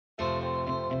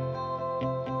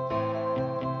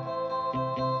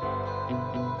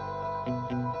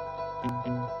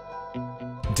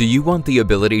Do you want the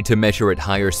ability to measure at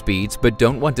higher speeds but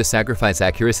don't want to sacrifice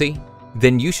accuracy?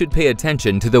 Then you should pay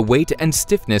attention to the weight and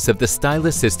stiffness of the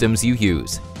Stylus systems you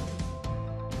use.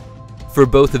 For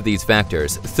both of these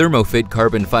factors, thermofit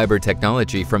carbon fiber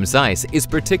technology from ZEISS is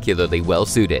particularly well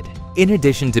suited. In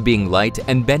addition to being light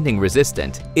and bending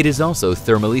resistant, it is also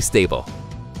thermally stable.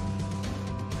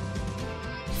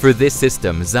 For this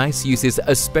system, ZEISS uses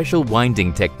a special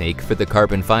winding technique for the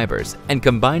carbon fibers and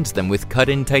combines them with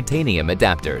cut-in titanium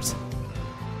adapters.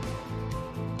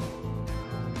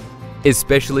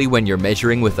 Especially when you're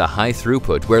measuring with a high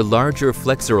throughput where larger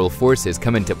flexural forces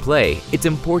come into play, it's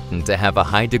important to have a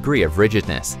high degree of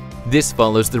rigidness. This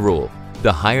follows the rule: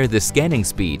 the higher the scanning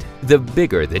speed, the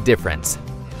bigger the difference.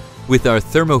 With our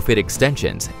thermofit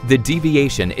extensions, the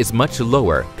deviation is much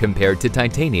lower compared to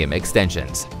titanium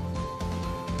extensions.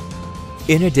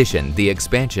 In addition, the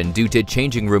expansion due to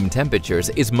changing room temperatures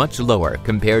is much lower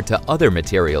compared to other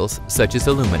materials such as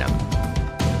aluminum.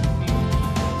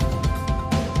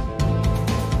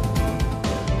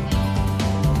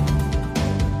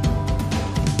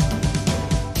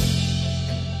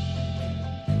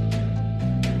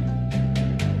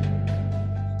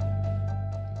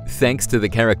 Thanks to the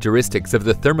characteristics of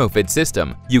the thermofit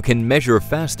system, you can measure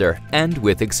faster and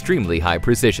with extremely high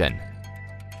precision.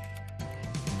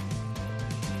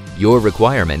 Your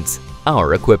requirements,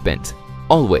 our equipment.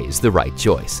 Always the right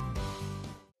choice.